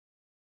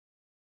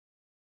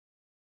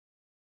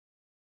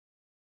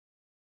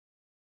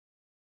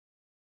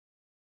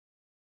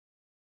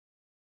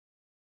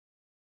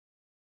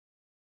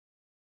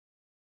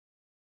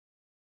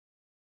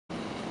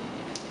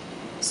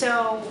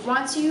So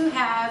once you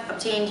have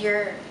obtained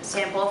your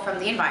sample from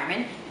the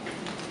environment,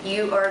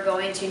 you are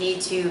going to need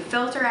to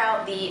filter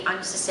out the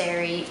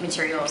unnecessary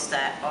materials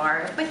that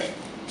are with it.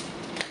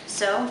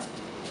 So,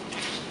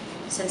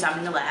 since I'm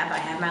in the lab, I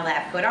have my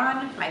lab coat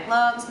on, my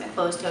gloves, my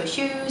closed-toe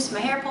shoes,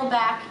 my hair pulled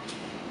back,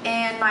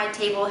 and my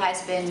table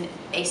has been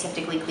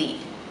aseptically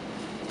cleaned.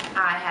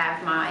 I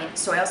have my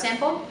soil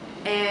sample,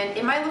 and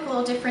it might look a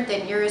little different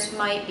than yours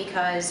might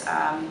because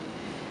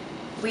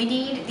we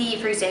need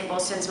for example,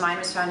 since mine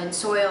was found in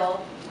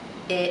soil,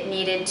 it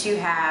needed to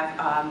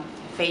have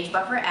phage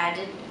buffer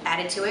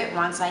added to it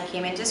once I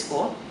came into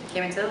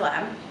the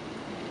lab.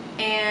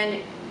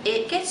 And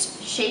it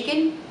gets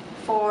shaken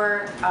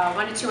for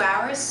 1 to 2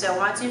 hours, so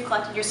once you've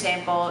collected your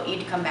sample,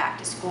 you'd come back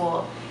to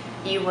school.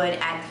 You would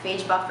add the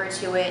phage buffer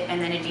to it, and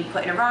then it'd be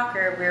put in a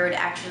rocker where it would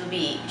actually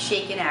be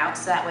shaken out,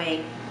 so that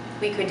way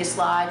we could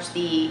dislodge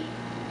the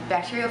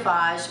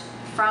bacteriophage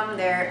from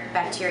their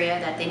bacteria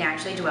that they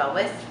naturally dwell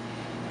with.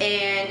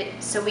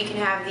 And so we can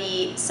have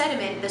the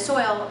sediment, the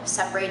soil,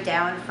 separate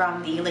down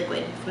from the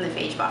liquid, from the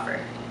phage buffer.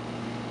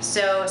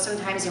 So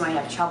sometimes you might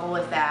have trouble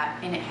with that,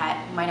 and it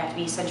might have to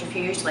be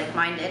centrifuged like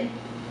mine did.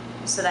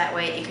 So that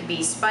way it could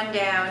be spun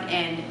down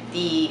and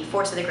the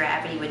force of the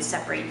gravity would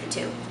separate the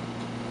two.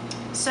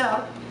 So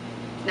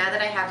now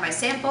that I have my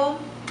sample,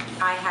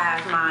 I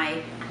have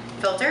my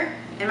filter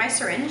and my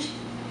syringe,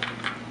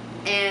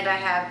 and I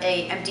have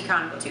an empty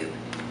conical tube.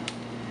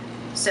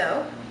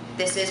 So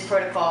this is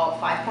protocol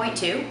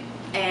 5.2,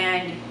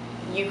 and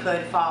you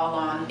could follow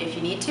along if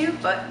you need to,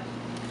 but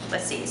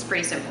let's see, it's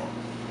pretty simple.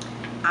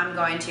 I'm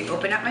going to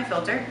open up my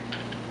filter.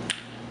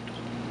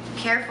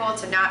 Careful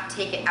to not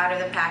take it out of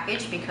the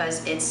package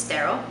because it's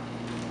sterile,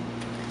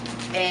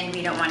 and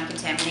we don't want to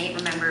contaminate.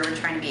 Remember, we're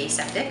trying to be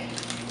aseptic.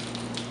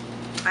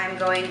 I'm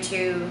going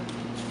to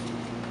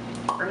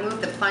remove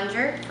the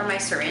plunger from my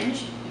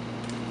syringe.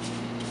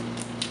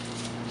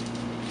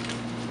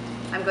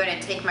 I'm going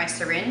to take my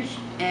syringe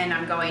and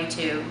I'm going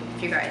to,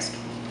 if you guys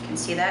can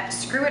see that,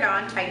 screw it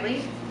on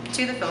tightly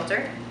to the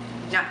filter.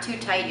 Not too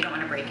tight, you don't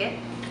want to break it.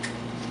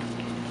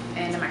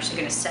 And I'm actually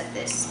going to set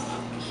this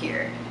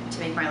here to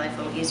make my life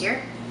a little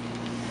easier.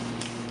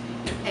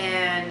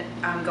 And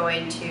I'm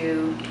going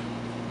to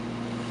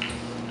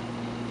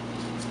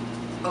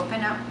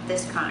open up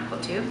this conical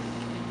tube.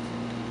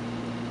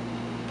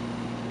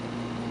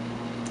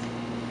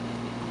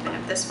 Open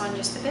up this one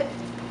just a bit.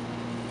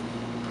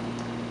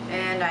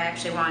 And I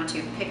actually want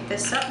to pick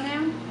this up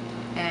now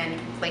and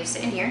place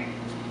it in here.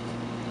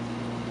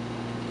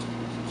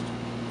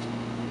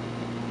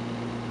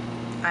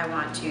 I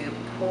want to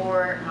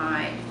pour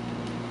my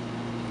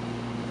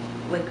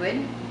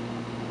liquid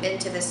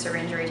into this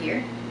syringe right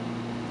here.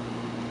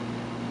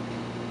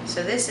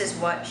 So this is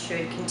what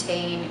should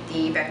contain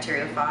the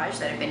bacteriophage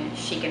that have been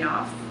shaken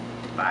off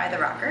by the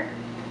rocker.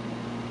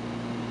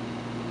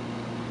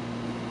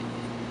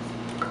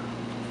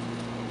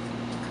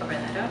 Cover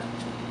that up.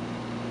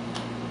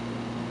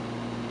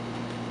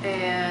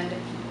 And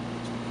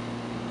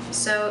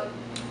so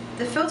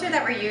the filter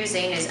that we're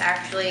using is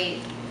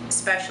actually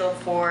special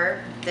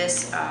for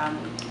this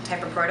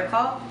type of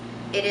protocol.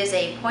 It is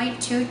a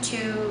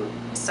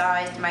 0.22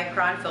 sized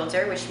micron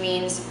filter, which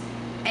means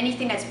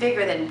anything that's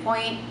bigger than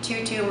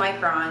 0.22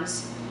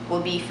 microns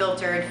will be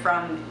filtered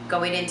from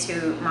going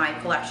into my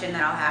collection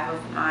that I'll have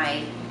of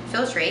my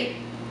filtrate,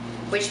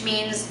 which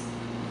means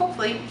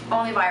hopefully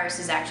only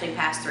viruses actually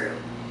pass through.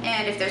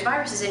 And if there's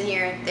viruses in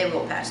here, they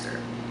will pass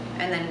through,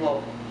 and then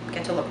we'll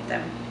get to look at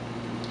them,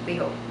 we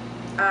hope.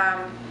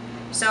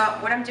 So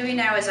what I'm doing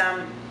now is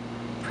I'm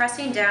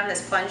pressing down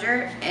this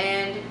plunger,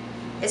 and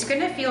it's going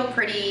to feel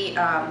pretty,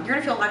 you're going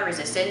to feel a lot of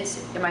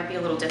resistance. It might be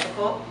a little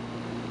difficult,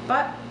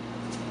 but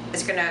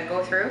it's going to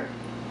go through.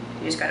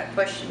 You just got to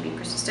push and be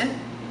persistent.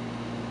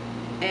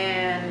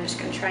 And I'm just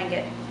going to try and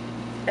get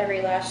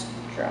every last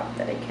drop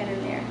that I can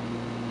in there.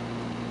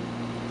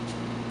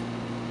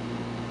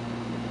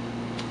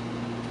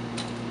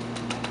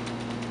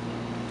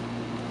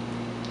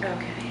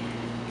 Okay.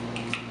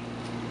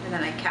 And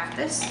then I cap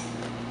this.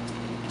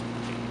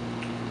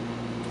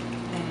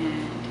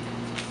 And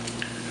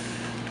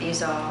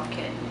these all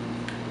can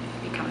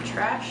become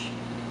trash.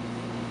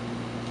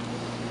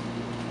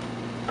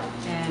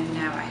 And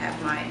now I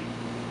have my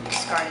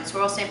discarded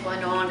soil sample I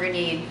no longer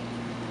need.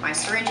 My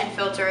syringe and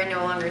filter I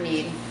no longer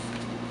need.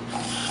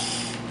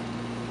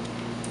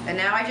 And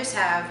now I just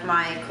have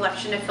my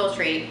collection of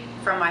filtrate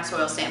from my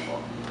soil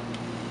sample.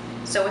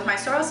 So with my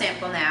soil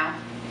sample now,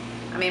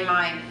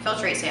 my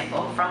filtrate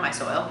sample from my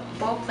soil,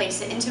 we'll place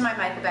it into my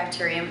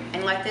mycobacterium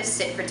and let this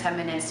sit for 10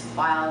 minutes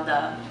while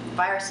the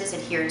viruses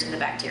adhere to the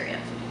bacteria.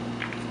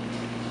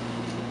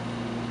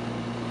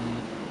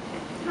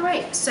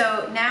 Alright,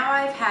 so now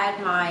I've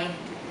had my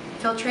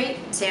filtrate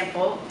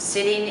sample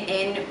sitting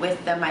in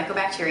with the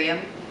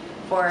mycobacterium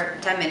for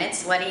 10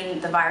 minutes,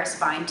 letting the virus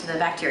bind to the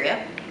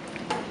bacteria.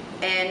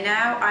 And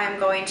now I'm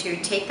going to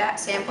take that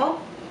sample,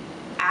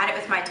 add it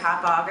with my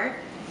top auger,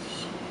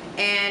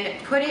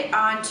 and put it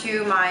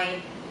onto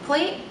my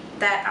plate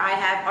that I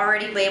have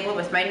already labeled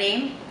with my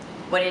name,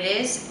 what it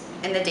is,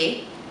 and the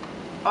date.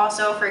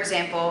 Also, for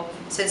example,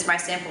 since my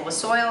sample was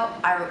soil,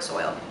 I wrote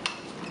soil.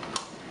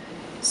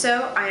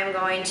 So I am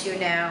going to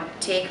now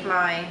take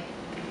my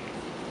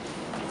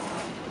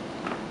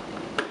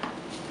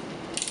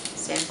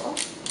sample,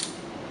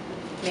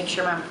 make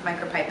sure my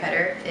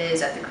micropipettor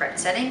is at the correct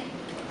setting,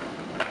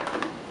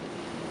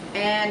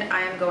 and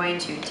I am going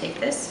to take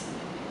this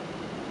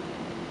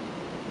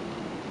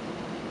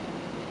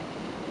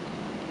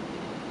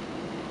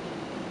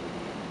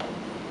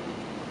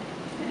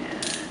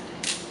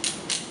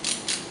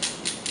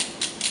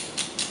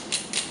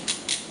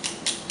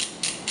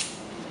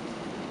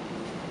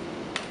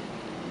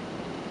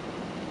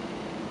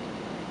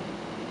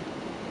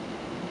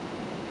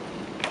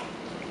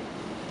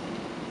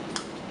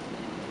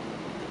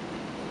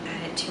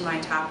to my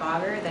top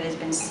auger that has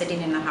been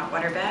sitting in the hot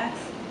water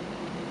bath.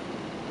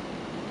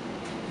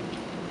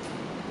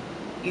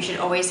 You should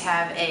always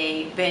have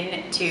a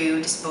bin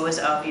to dispose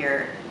of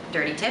your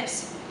dirty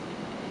tips.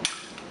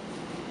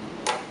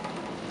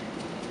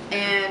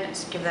 And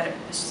just give that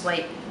a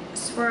slight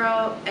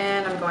swirl,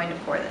 and I'm going to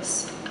pour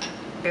this,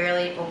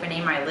 barely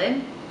opening my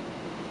lid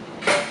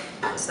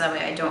so that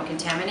way I don't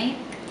contaminate.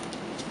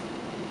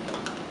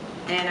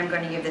 And I'm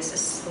going to give this a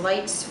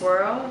slight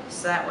swirl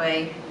so that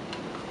way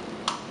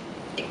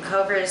it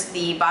covers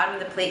the bottom of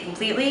the plate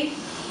completely,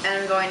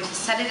 and I'm going to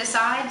set it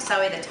aside so that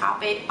way the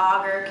top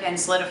auger can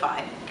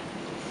solidify,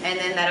 and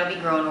then that'll be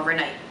grown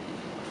overnight.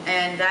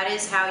 And that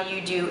is how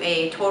you do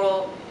a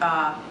total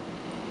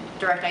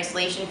direct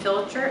isolation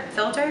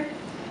filter.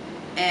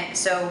 And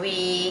so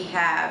we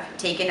have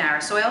taken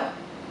our soil,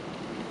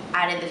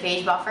 added the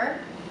phage buffer,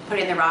 put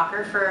it in the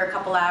rocker for a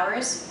couple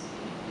hours,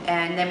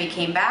 and then we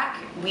came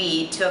back.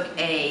 We took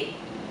a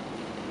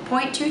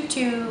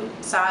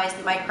 0.22 size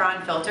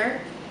micron filter.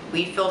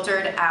 We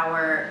filtered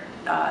our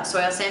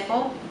soil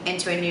sample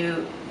into a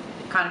new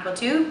conical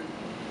tube.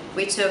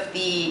 We took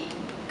the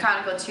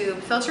conical tube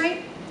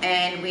filtrate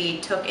and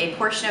we took a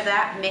portion of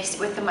that, mixed it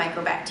with the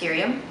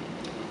microbacterium,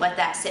 let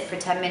that sit for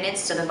 10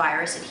 minutes so the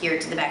virus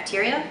adhered to the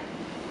bacteria.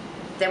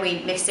 Then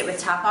we mixed it with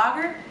top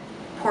auger,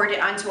 poured it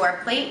onto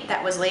our plate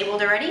that was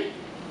labeled already,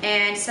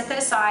 and set that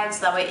aside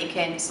so that way it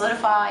can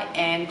solidify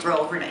and grow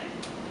overnight.